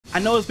I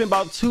know it's been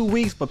about 2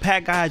 weeks, but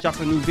Packgod dropped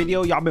a new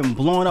video. Y'all been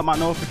blowing up my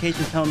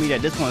notifications telling me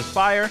that this one's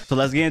fire. So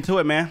let's get into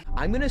it, man.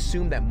 I'm gonna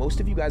assume that most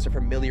of you guys are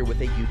familiar with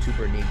a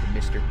YouTuber named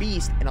Mr.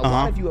 Beast, and a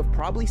lot of you have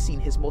probably seen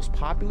his most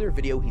popular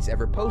video he's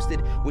ever posted,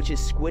 which is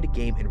Squid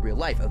Game in real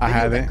life. A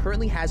video that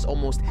currently has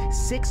almost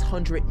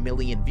 600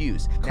 million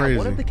views. Crazy. Now,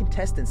 one of the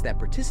contestants that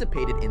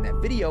participated in that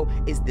video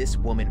is this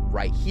woman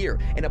right here.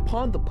 And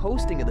upon the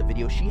posting of the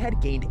video, she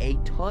had gained a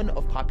ton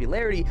of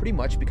popularity, pretty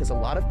much because a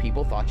lot of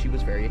people thought she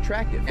was very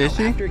attractive. Now,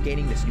 after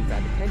gaining this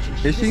newfound attention,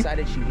 she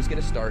decided she was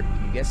gonna start,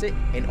 can you guess it,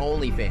 an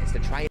Onlyfans to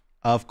try and...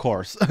 Of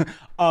course.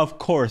 Of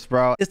course,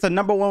 bro. It's the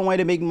 #1 way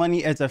to make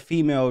money as a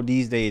female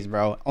these days,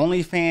 bro.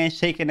 OnlyFans,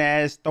 shaking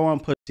ass, throwing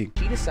pussy.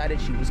 She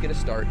decided she was gonna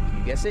start, can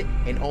you guess it,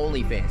 an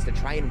Onlyfans to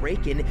try and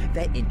rake in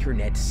that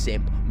internet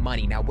simp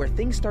money. Now, where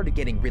things started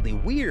getting really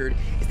weird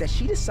is that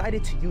she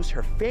decided to use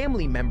her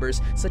family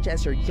members, such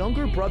as her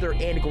younger brother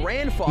and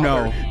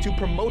grandfather, to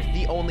promote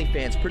the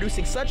OnlyFans,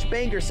 producing such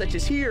bangers such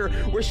as here,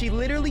 where she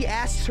literally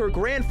asks her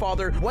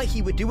grandfather what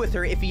he would do with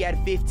her if he had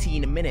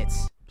 15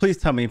 minutes. Please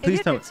tell me,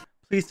 please tell me.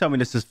 Please tell me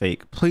this is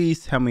fake.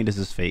 Please tell me this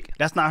is fake.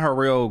 That's not her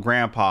real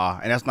grandpa,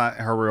 and that's not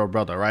her real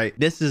brother, right?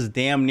 This is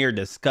damn near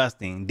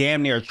disgusting,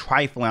 damn near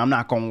trifling, I'm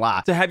not gonna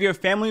lie. To have your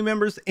family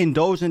members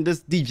indulge in this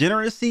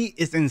degeneracy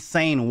is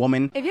insane,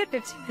 woman. If you had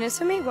 15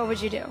 minutes with me, what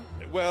would you do?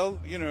 Well,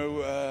 you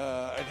know,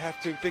 I'd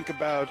have to think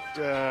about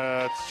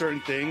certain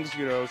things,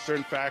 you know,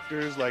 certain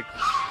factors like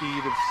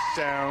speed of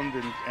sound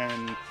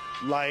and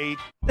light.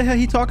 What the hell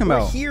he talking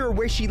about? Here,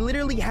 where she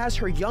literally has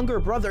her younger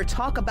brother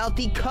talk about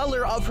the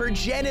color of her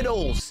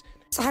genitals.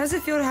 So how does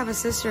it feel to have a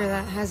sister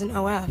that has an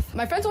OF?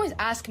 My friends always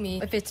ask me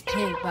if it's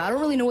pink, but I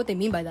don't really know what they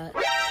mean by that.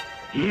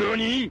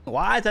 Nani?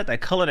 Why is that the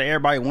color that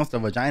everybody wants the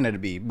vagina to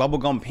be?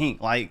 Bubblegum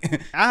pink.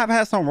 Like, I have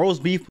had some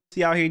roast beef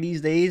pussy out here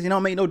these days. It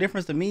don't make no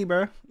difference to me,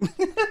 bro.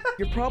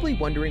 You're probably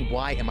wondering,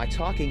 why am I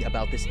talking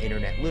about this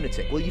internet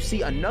lunatic? Well, you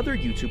see, another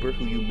YouTuber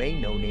who you may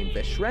know named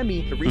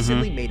Veshremi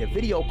recently made a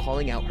video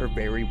calling out her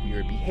very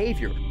weird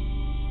behavior.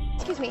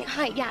 Excuse me,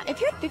 hi, yeah, if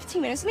you had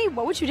 15 minutes with me,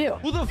 what would you do?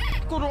 Who the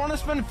f would want to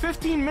spend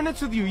 15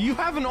 minutes with you? You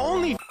have an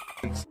Only.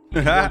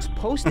 Once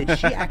posted,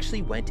 she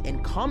actually went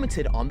and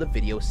commented on the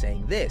video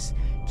saying this: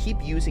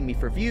 "Keep using me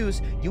for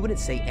views. You wouldn't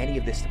say any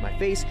of this to my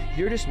face.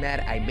 You're just mad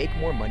I make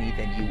more money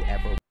than you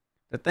ever."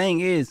 The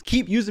thing is,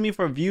 keep using me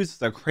for views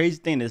is a crazy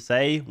thing to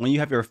say when you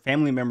have your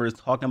family members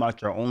talking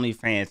about your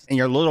OnlyFans and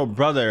your little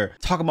brother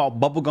talking about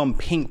bubblegum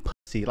pink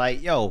pussy.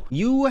 Like, yo,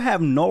 you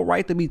have no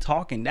right to be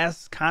talking.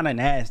 That's kind of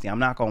nasty. I'm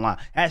not gonna lie.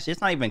 Actually,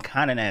 it's not even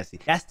kind of nasty.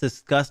 That's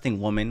disgusting,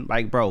 woman.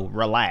 Like, bro,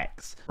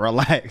 relax.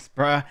 Relax,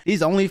 bruh.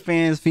 These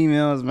OnlyFans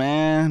females,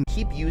 man.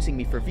 Keep using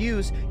me for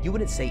views. You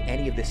wouldn't say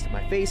any of this to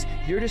my face.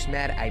 You're just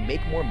mad I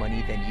make more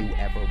money than you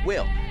ever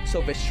will.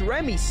 So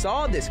Veshremi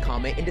saw this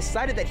comment and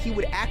decided that he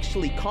would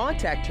actually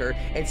contact her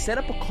and set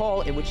up a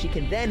call in which she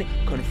can then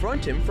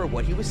confront him for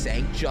what he was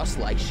saying, just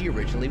like she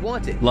originally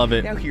wanted. Love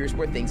it. Now here's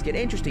where things get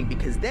interesting,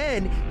 because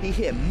then he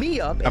hit me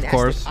up and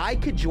asked if I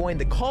could join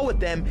the call with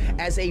them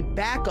as a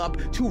backup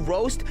to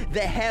roast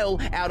the hell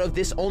out of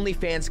this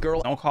OnlyFans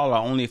girl. Don't call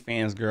her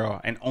OnlyFans girl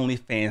an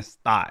OnlyFans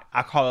thought.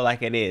 I call it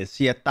like it is.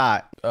 She a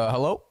thought.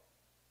 Hello?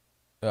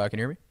 Can you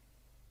hear me?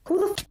 Who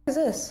the f is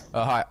this?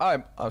 Hi,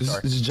 I'm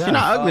sorry. She's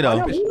not ugly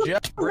though.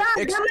 Jeff. Who the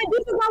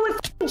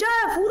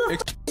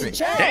f is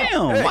Jeff?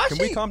 Damn, Hey, why can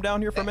she... we calm down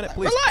here for a minute,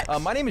 please?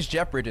 Relax. My name is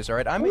Jeff Bridges, all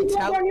right? I'm a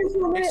talent...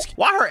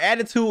 Why her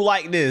attitude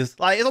like this?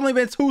 Like, it's only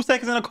been 2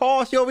 seconds in the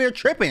call. She over here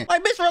tripping.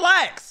 Like, bitch,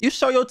 relax. You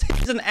show your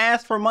titties and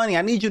ask for money.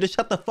 I need you to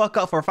shut the fuck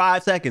up for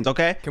 5 seconds,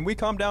 okay? Can we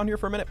calm down here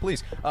for a minute,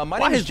 please? My Why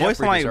name his is Jeff voice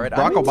Bridges, like all right?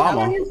 Barack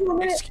Obama?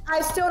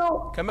 I still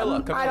don't.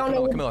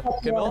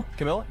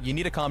 Camilla, you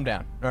need to calm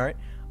down, all right?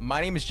 My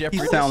name is Jeff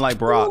Bridges. You sound like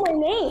Barack. My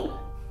name.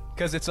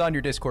 Because it's on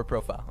your Discord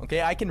profile,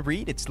 okay? I can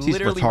read. It's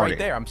literally right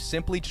there. I'm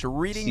simply just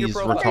reading your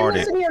profile. Retarded.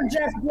 Listen here,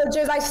 Jeff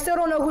Bridges. I still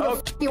don't know who the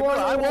f you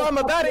are. Well, I'm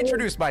about to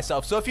introduce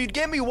myself. So if you'd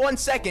give me 1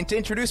 second to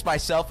introduce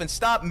myself and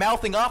stop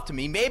mouthing off to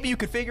me, maybe you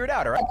could figure it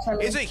out, all right?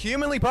 Is it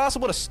humanly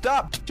possible to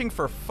stop bitching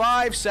for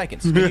 5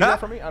 seconds? Can you do that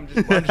for me? I'm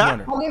just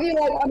wondering.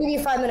 I'll give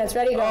you 5 minutes.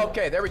 Ready? Go.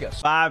 Okay, there we go.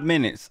 5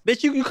 minutes.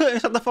 Bitch, you couldn't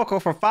shut the fuck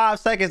up for 5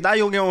 seconds. Now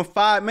you'll give him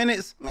 5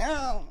 minutes.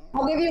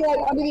 I'll give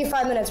you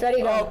 5 minutes.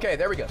 Ready? Go. Okay,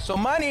 there we go. So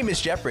my name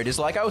is Jeff Bridges,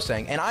 like I was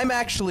saying, and I'm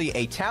actually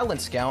a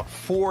talent scout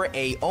for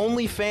a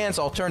OnlyFans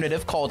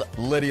alternative called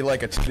Liddy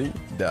Like a Titty.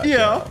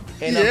 Yeah.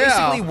 And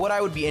basically what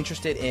I would be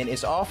interested in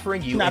is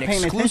offering you an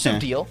exclusive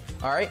deal,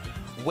 all right,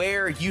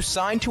 where you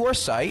sign to our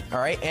site, all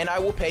right, and I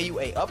will pay you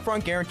a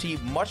upfront guarantee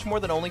much more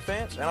than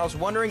OnlyFans, and I was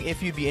wondering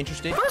if you'd be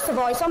interested. First of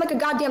all, you sound like a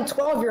goddamn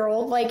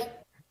 12-year-old, like,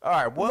 all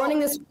right, well, running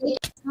this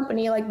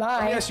company, like, bye.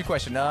 Let me ask you a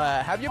question.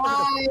 Have you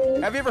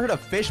ever heard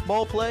of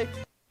fishbowl play?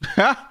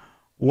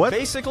 What?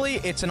 Basically,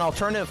 it's an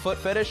alternative foot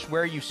fetish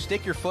where you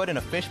stick your foot in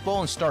a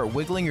fishbowl and start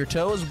wiggling your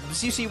toes.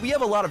 So you see, we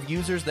have a lot of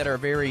users that are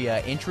very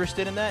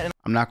interested in that. And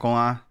I'm not gonna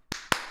lie.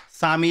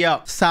 Sign me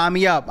up. Sign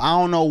me up. I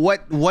don't know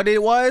what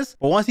it was,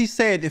 but once he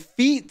said the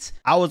feet,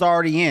 I was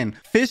already in.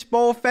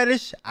 Fishbowl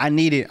fetish, I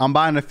need it. I'm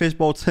buying a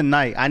fishbowl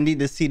tonight. I need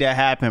to see that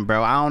happen,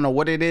 bro. I don't know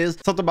what it is.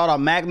 Something about a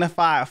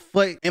magnified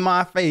foot in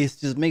my face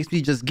just makes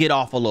me just get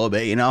off a little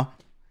bit, you know?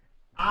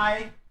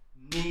 I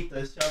need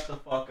to shut the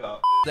fuck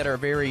up. That are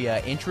very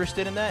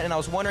interested in that, and I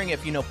was wondering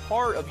if, you know,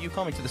 part of you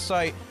coming to the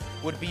site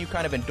would be you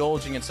kind of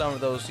indulging in some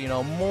of those, you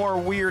know, more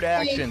weird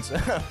actions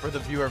for the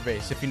viewer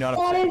base, if you know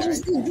what I'm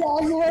saying.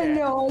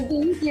 No,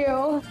 thank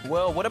you.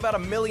 Well, what about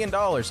 $1 million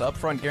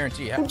upfront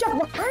guarantee? Jeff,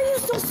 why are you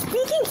still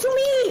speaking to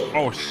me?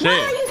 Oh, shit. Why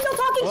are you still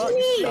talking to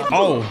me?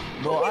 Well,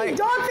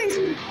 Dog face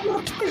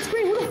on the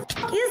screen. Who the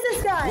fuck is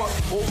this guy?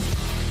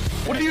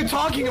 What are you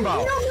talking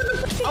about?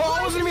 Oh,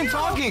 I wasn't even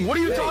talking. What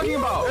are you talking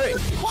about? Hey,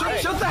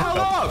 shut the hell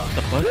up.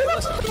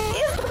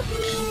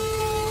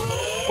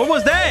 What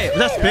was that? Was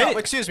that spit? Oh,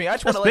 excuse me. I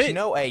just want to let you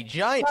know a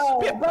giant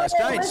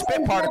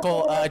spit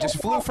particle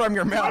just flew from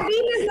your mouth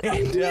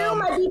and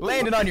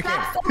landed on your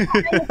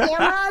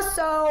camera.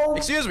 So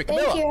excuse me,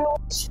 Camilla.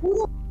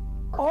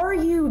 Are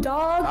you,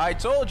 dog? I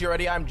told you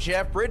already. I'm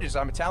Jeff Bridges.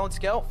 I'm a talent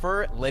scout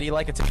for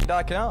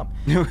LadyLikeATitty.com.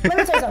 Let me tell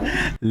you something.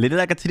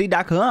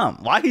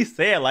 LadyLikeATitty.com. Why he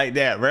say it like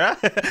that, bro?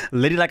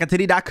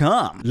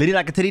 LadyLikeATitty.com.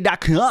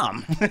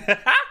 LadyLikeATitty.com.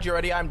 You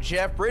already. I'm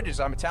Jeff Bridges.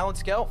 I'm a talent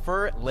scout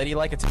for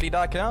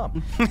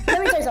LadyLikeATitty.com. Let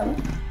me tell you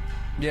something.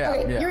 Yeah,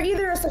 okay, you're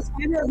either a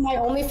subscriber of my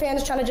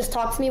OnlyFans trying to just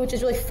talk to me, which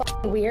is really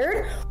fucking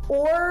weird,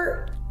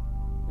 or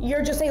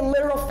you're just a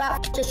literal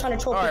fat just trying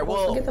to troll people.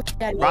 Well, so get the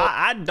fuck out of here. Bro,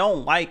 I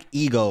don't like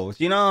egos.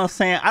 You know what I'm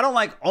saying? I don't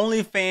like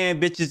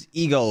OnlyFans bitches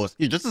egos.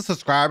 You're just a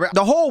subscriber.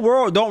 The whole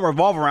world don't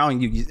revolve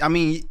around you. I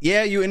mean,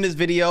 yeah, you in this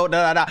video,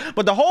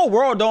 but the whole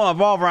world don't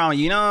revolve around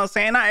you. You know what I'm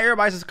saying? Not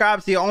everybody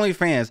subscribes to your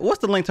OnlyFans. What's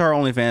the link to her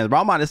OnlyFans, bro?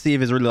 I'm about to see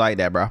if it's really like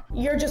that, bro.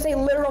 You're just a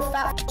literal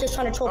fat just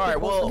trying to troll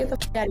people. Well, so get the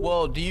fuck out of here.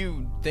 Well, do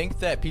you think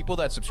that people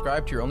that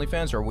subscribe to your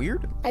OnlyFans are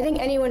weird? I think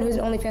anyone who's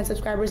an OnlyFans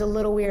subscriber is a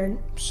little weird.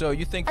 So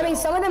you think? I mean,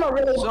 some of them are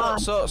really hot.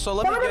 So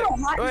let me get.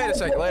 Wait a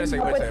second.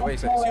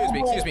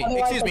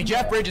 Excuse me.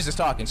 Jeff Bridges is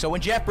talking. So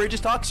when Jeff Bridges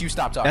talks, you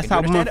stop talking. That's how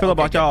I'm gonna feel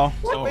about y'all.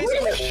 So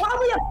Bridges is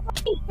probably a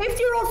fucking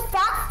 50-year-old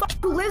fat fuck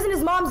who lives in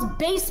his mom's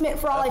basement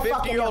for all I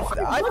fucking know.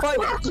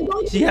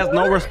 She has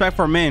no respect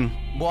for men.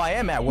 Well, I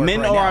am at work.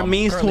 Men are a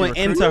means to an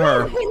end to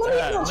her.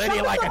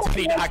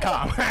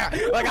 LadyLikeATitty.com.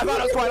 Like, I thought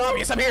it was quite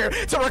obvious. I'm here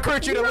to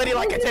recruit you to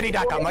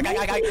LadyLikeATitty.com. Like,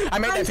 I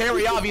made that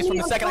very obvious from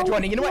the second I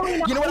joined. And you know what?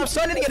 I'm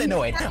starting to get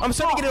annoyed.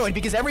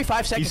 Because every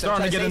 5 seconds he's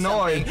starting to get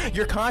annoyed.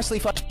 You're constantly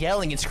fucking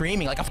yelling and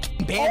screaming like a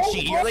fucking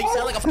banshee. You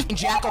sound like a fucking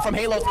jackal from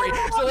Halo 3.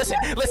 So listen.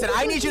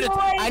 I need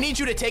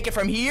you to take it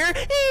from here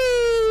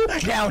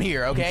down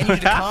here. Okay, I need you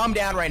to calm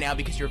down right now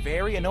because you're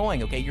very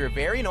annoying. Okay, you're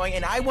very annoying,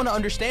 and I want to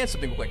understand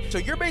something real quick. So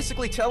you're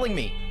basically telling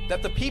me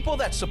that the people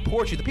that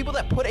support you, the people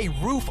that put a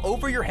roof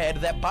over your head,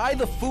 that buy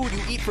the food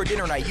you eat for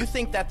dinner night, you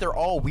think that they're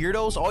all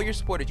weirdos? All your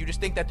supporters, you just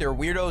think that they're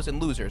weirdos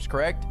and losers,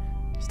 correct?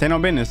 Stand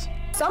on business.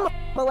 Some,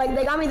 but like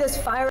they got me this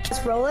fire-ass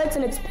Rolex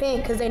and it's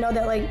pink because they know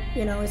that, like,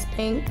 you know, it's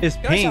pink. It's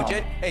pink.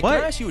 Hey, what?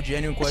 Can I ask you a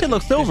genuine question?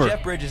 That shit looks silver.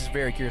 Jeff Bridges is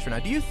very curious right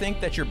now. Do you think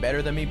that you're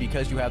better than me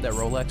because you have that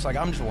Rolex? Like,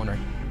 I'm just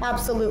wondering.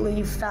 Absolutely,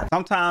 you fat.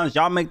 Sometimes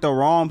y'all make the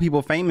wrong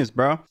people famous,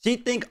 bro. She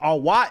think a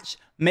watch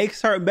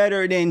makes her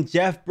better than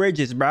Jeff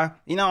Bridges, bro.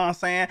 You know what I'm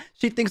saying?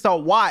 She thinks a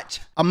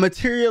watch, a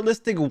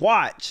materialistic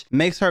watch,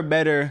 makes her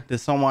better than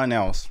someone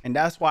else. And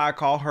that's why I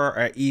call her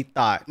an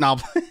e-thought. No.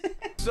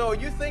 So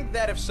you think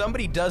that if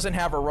somebody doesn't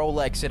have a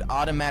Rolex, it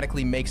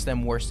automatically makes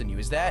them worse than you?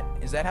 Is that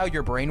how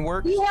your brain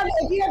works? You have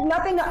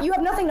nothing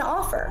to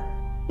offer.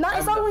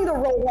 It's not only the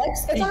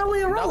Rolex. It's not only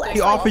the Rolex.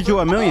 He offered you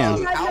 $1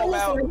 million. How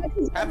about?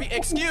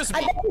 Excuse me.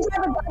 I bet you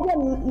have a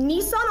goddamn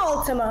Nissan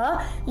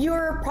Altima.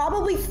 You're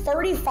probably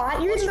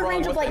 35. You're in the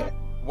range of like.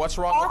 What's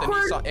wrong with the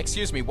Nissan?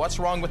 Excuse me. What's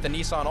wrong with the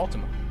Nissan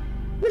Altima?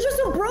 You're just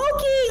a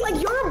brokey.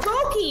 Like, you're a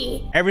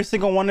brokey. Every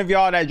single one of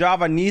y'all that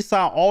drive a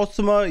Nissan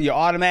Altima, you're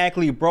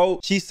automatically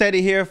broke. She said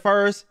it here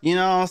first. You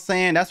know what I'm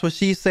saying? That's what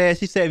she said.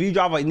 She said if you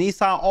drive a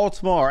Nissan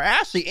Altima or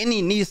actually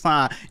any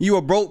Nissan, you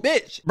a broke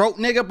bitch. Broke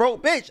nigga,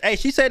 broke bitch. Hey,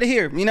 she said it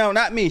here. You know,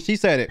 not me. She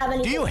said it.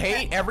 Do you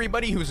hate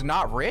everybody who's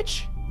not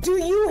rich?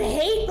 Do you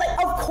hate,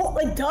 like, of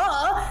course, like,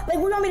 duh. Like,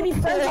 we want me to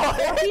be friends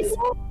with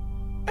people?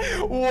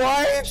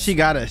 What? She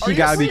gotta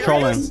be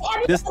trolling.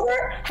 This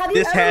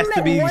has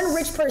to be one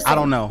rich person I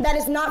don't know. That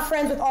is not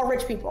friends with all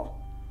rich people?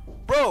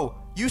 Bro,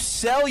 you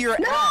sell your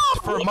ass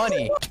for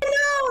money.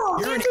 No,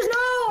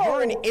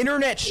 You're an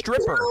internet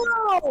stripper.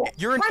 No.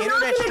 You're an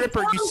internet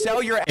stripper. You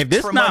sell your ass if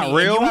this for not money.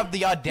 real, you have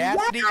the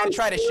audacity to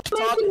try to shit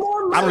talk.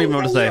 I don't even know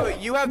what to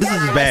say. You have this the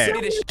is audacity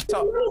bad. to shit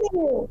talk.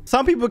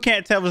 Some people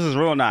can't tell if this is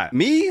real or not.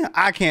 Me,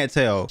 I can't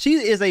tell. She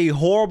is a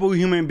horrible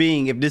human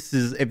being if this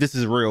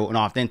is real and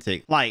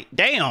authentic. Like,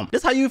 damn,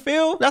 this how you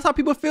feel? That's how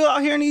people feel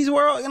out here in these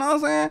world. You know what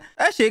I'm saying?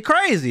 That shit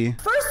crazy.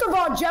 First of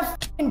all, Jeff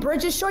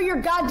Bridges, show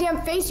your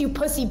goddamn face, you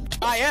pussy.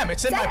 I am.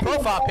 It's in my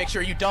profile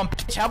picture, you dumb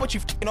bitch. How about you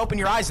fucking open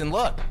your eyes and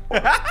look?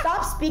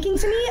 Stop speaking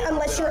to me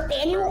unless your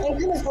annual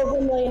income is over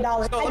 $1 million.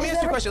 So let me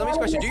ask you a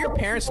question. Do your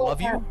parents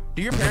love you?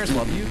 Do your parents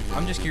love you?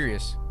 I'm just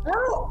curious.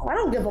 I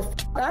don't give a f.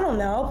 I don't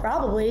know.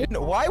 Probably.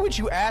 Why would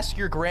you ask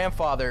your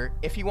grandfather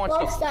if he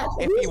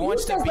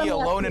wants to be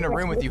alone in a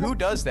room with you? Who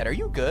does that? Are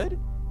you good?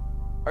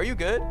 Are you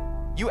good?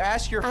 You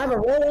ask your. I have a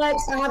Rolex.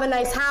 I have a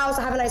nice house.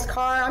 I have a nice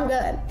car. I'm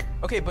good.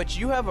 Okay, but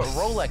you have a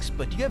Rolex.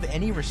 But do you have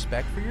any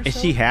respect for yourself? Is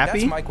she happy?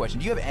 That's my question.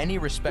 Do you have any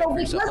respect for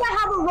yourself? Because I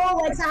have a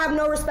Rolex, I have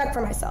no respect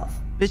for myself.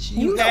 Bitch,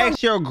 you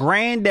asked your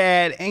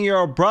granddad and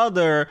your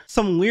brother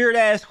some weird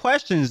ass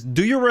questions.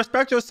 Do you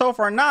respect yourself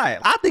or not?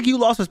 I think you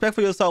lost respect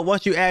for yourself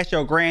once you asked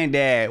your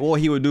granddad what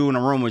he would do in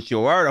a room with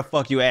you. Where the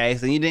fuck you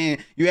asked, and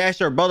you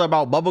asked your brother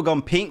about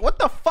bubblegum pink. What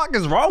the fuck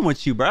is wrong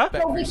with you, bro?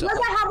 So because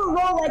I have a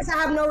Rolex, I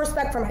have no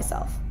respect for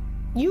myself.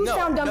 You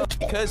sound dumb. No,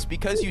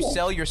 because you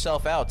sell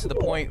yourself out to the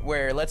point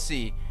where, let's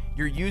see,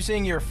 you're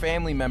using your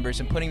family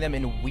members and putting them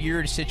in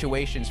weird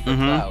situations for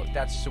clout.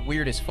 That's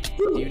weird as fuck.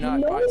 Do you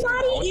not?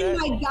 Nobody in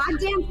my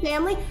goddamn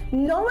family,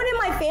 no one in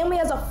my family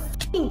has a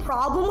fucking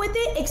problem with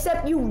it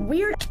except you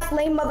weird ass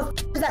lame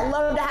motherfuckers that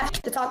love to have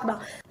shit to talk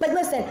about. Like,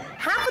 listen,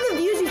 half of the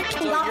views you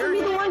fucking got from me,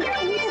 the one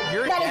down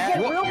here that is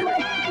getting real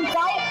motherfucking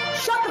quiet.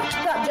 Shut the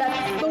fuck up,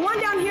 Jeff. The one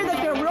down here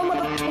that's been real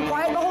motherfucking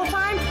quiet the whole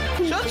time.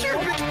 Shut your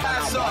bitch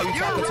ass up.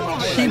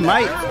 She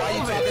might.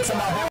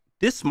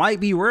 This might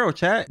be real,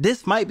 chat.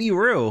 This might be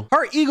real.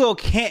 Her ego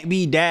can't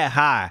be that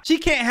high. She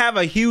can't have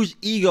a huge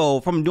ego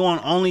from doing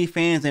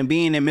OnlyFans and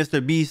being in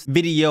Mr. Beast's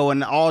video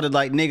and all the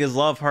like niggas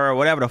love her or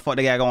whatever the fuck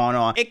they got going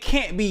on. It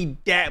can't be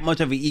that much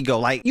of an ego.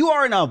 Like, you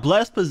are in a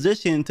blessed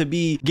position to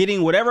be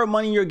getting whatever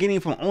money you're getting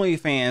from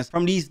OnlyFans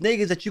from these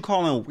niggas that you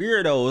calling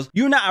weirdos.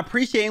 You're not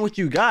appreciating what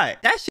you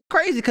got. That shit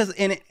crazy, because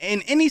in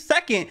any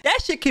second, that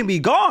shit can be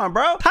gone,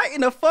 bro.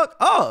 Tighten the fuck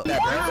up. Why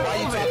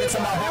you talking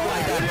to my boy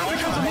like that?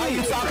 Why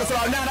you talking to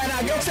my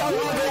Yo, tell me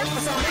what the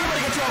somebody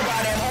get your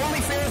body.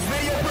 OnlyFans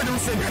video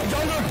producing,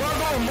 younger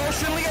brother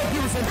emotionally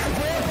abusing,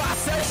 grandpa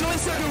sexually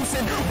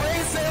seducing,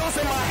 brain cells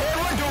in my hair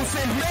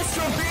reducing,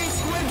 Mr.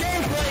 Beast Squid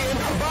Game playing,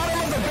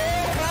 bottom of the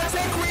barrel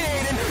content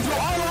creating, your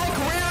online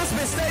career's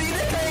been steady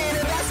decaying,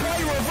 and that's why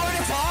you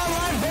reverted to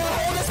online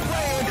butthole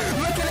displaying.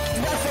 Looking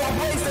at that for a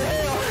place to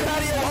hell, how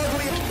do you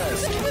ugly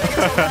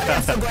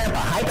So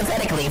grandpa,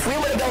 hypothetically, if we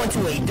were to go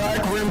into a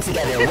dark room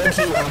together, would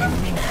you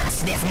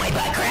sniff my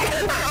butt crack?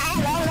 I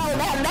don't know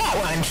about that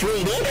one,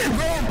 sweetie.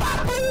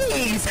 Grandpa,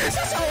 please.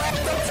 So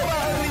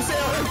ugly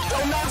self.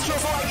 Your nostrils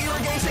are like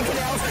irrigation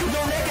canals.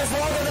 Your neck is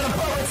longer than a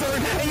punt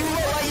return, and you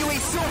look like you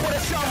eat soup with a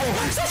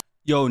shovel.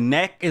 Your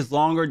neck is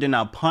longer than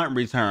a punt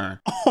return.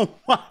 Oh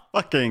my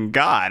fucking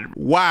god.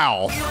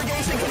 Wow.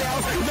 Irrigation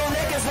canals. Your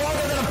neck is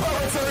longer than a punt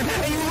return,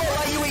 and you look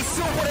like you eat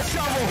soup with a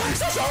shovel.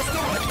 So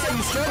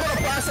you struggle to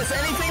process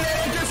anything that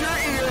enters your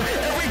ear.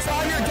 Every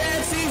time your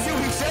dad sees you,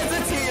 he sheds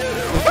a tear.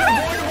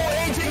 Avoidable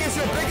aging is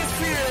your biggest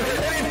fear.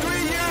 And in 3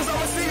 years, I'm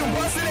gonna see you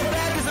busting it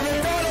back as a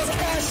McDonald's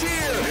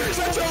cashier.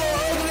 Shut your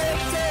ugly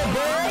ass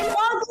bro.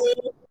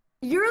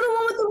 You're the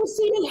one with the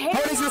receding hair.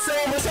 What is you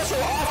saying? We're such an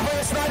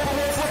off-brand sniper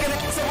wolf looking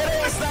at some of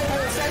that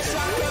sniper sex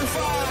shotgun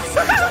fire.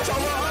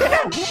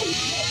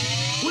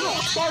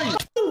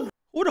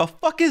 Who the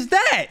fuck is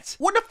that?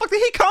 Where the fuck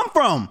did he come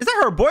from? Is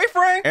that her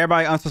boyfriend?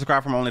 Everybody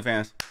unsubscribe from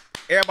OnlyFans.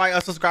 Everybody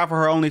unsubscribe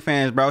for her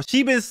OnlyFans, bro.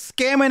 She been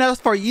scamming us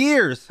for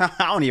years. I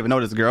don't even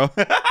know this girl.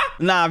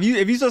 Nah,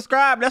 if you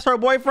subscribe, that's her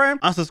boyfriend.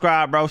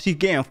 Unsubscribe, bro. She's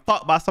getting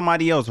fucked by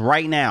somebody else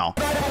right now.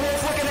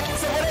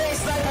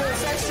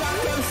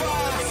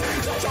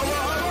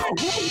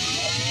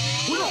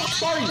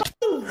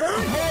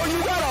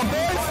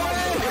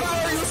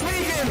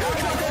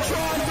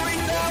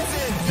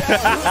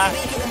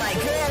 Speaking to my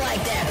girl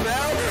like that, bro.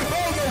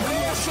 Your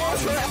girl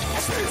shows her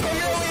ass to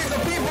millions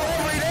of people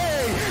every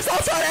day. Stop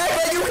trying to act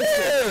like you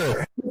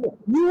care.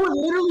 You would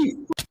literally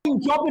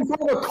jump in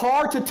front of a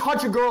car to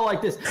touch a girl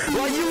like this.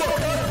 Like, you look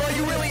good, bro.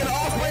 You really an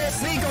off-brand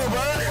sneako,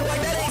 bro.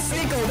 Like, that ain't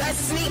sneako. That's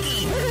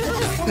sneaky.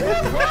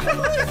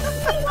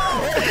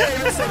 Hey,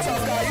 you're so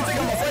tough, guy. You think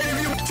I'm afraid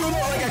of you? You look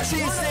like a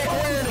cheese stick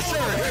wearing a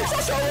shirt.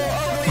 Shut your little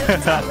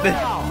ugly.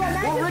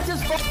 We're rich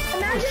as fuck.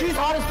 She's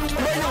hot as fuck.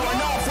 You are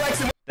not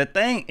flexing. The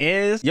thing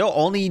is, your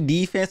only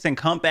defense and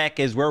comeback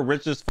is we're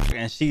rich as fuck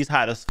and she's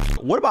hot as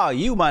fuck. What about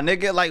you, my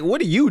nigga? Like,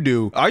 what do you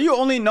do? Are you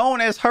only known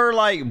as her,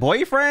 like,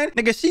 boyfriend?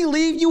 Nigga, she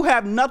leave, you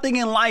have nothing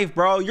in life,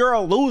 bro. You're a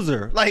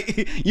loser.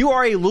 Like, you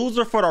are a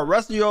loser for the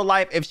rest of your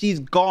life if she's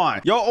gone.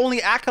 Your only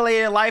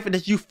accolade in life is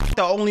that you fuck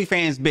the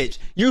OnlyFans bitch.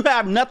 You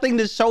have nothing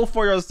to show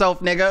for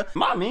yourself, nigga.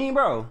 Am I mean,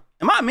 bro?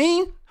 Am I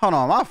mean? Hold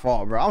on, my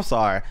fault, bro. I'm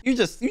sorry. You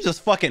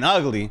just fucking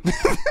ugly.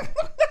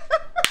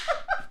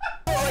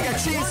 Like a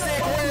cheese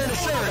stick wearing a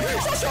shirt.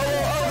 Shut your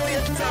little ugly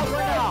ass up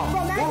right now.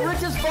 We're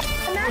rich as fuck.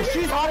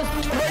 She's hot as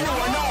fuck. You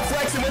are not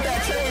flexing with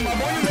that chain, my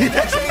boy. You made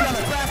that chain on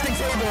the crafting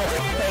table.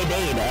 Hey,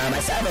 babe, I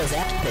saw those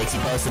app pics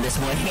you posted this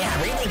morning. Yeah,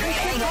 really great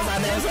angles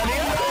on those.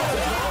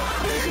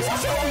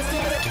 Shut your little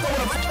stupid ass up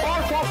with a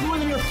car costs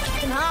more than your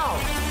fucking house.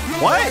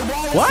 What?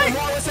 What?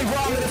 Wallace and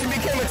Gromit if you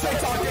became a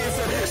TikTok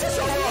dancer. Shut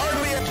your little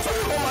ugly ass up.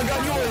 Oh my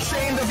god, you were a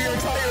ashamed of your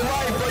entire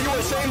life, bro. You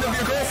ashamed of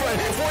your girlfriend.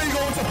 Before you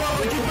go into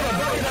public, you put a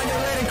bucket on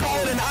your head and call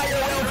it an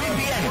IRL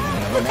VPN.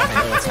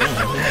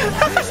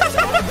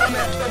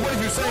 What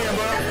are you saying,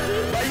 bro?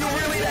 Are you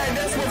really that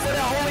desperate for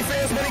that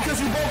OnlyFans money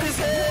because you broke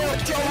his hair?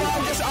 Your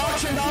mom just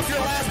auctioned off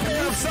your last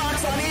pair of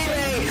socks on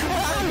eBay.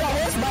 Well, I don't know,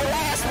 it's my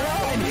last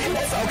one.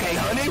 It's okay,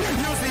 honey.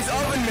 Use these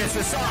oven mitts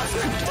as socks.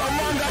 Your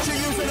mom got you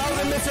using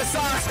oven mitts as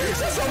socks.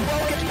 Shut your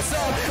broken ass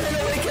up. Ain't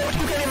nobody care what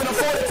you can't even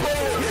afford to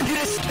play with. You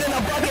just shit in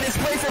a bucket and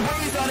spray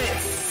Febreze on it.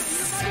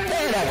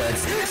 Man, that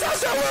works. Shut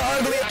your little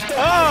ugly.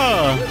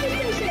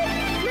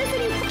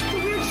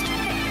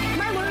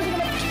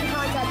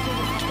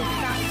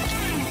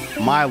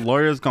 My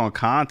lawyer's gonna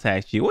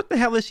contact you. What the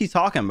hell is she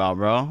talking about,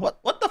 bro?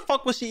 What the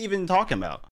fuck was she even talking about?